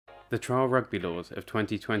The trial rugby laws of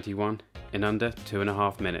 2021 in under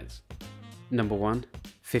 2.5 minutes. Number 1,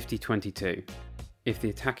 50-22. If the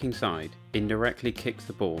attacking side indirectly kicks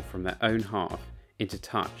the ball from their own half into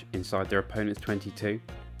touch inside their opponent's 22,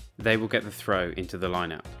 they will get the throw into the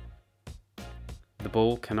line-out. The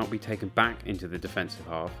ball cannot be taken back into the defensive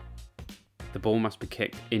half. The ball must be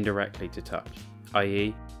kicked indirectly to touch,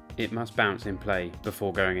 i.e., it must bounce in play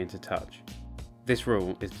before going into touch. This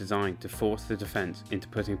rule is designed to force the defence into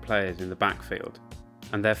putting players in the backfield,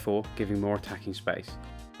 and therefore giving more attacking space.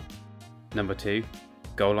 Number 2,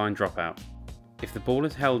 goal line dropout. If the ball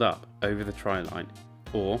is held up over the try line,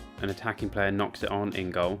 or an attacking player knocks it on in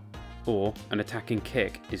goal, or an attacking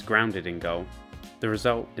kick is grounded in goal, the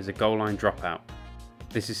result is a goal line dropout.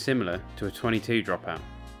 This is similar to a 22 dropout.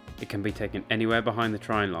 It can be taken anywhere behind the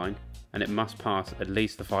try line, and it must pass at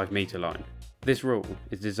least the 5-metre line. This rule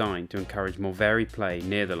is designed to encourage more varied play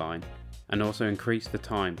near the line, and also increase the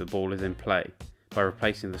time the ball is in play by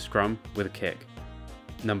replacing the scrum with a kick.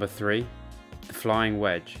 Number 3, the flying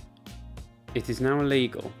wedge. It is now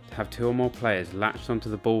illegal to have 2 or more players latched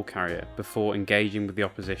onto the ball carrier before engaging with the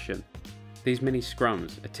opposition. These mini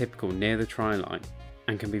scrums are typical near the try line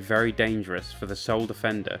and can be very dangerous for the sole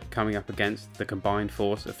defender coming up against the combined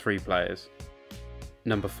force of 3 players.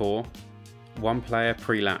 Number 4, 1 player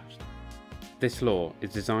pre-latched. This law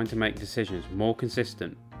is designed to make decisions more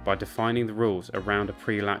consistent by defining the rules around a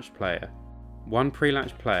pre-latched player. 1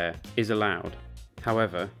 pre-latched player is allowed,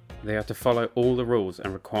 however, they are to follow all the rules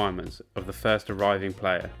and requirements of the first arriving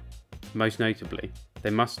player. Most notably,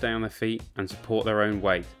 they must stay on their feet and support their own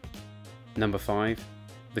weight. Number 5,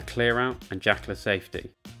 the clear out and jackler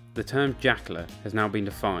safety. The term jackler has now been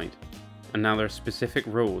defined, and now there are specific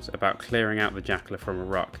rules about clearing out the jackler from a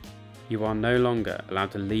ruck. You are no longer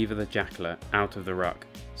allowed to lever the jackler out of the ruck,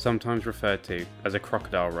 sometimes referred to as a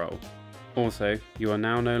crocodile roll. Also, you are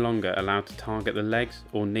now no longer allowed to target the legs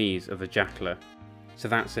or knees of the jackler. So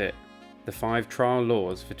that's it, the 5 trial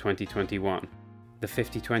laws for 2021. The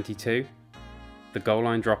 50-22, the goal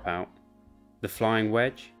line dropout, the flying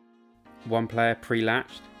wedge, 1 player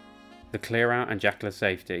pre-latched, the clear out and jackler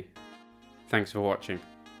safety. Thanks for watching.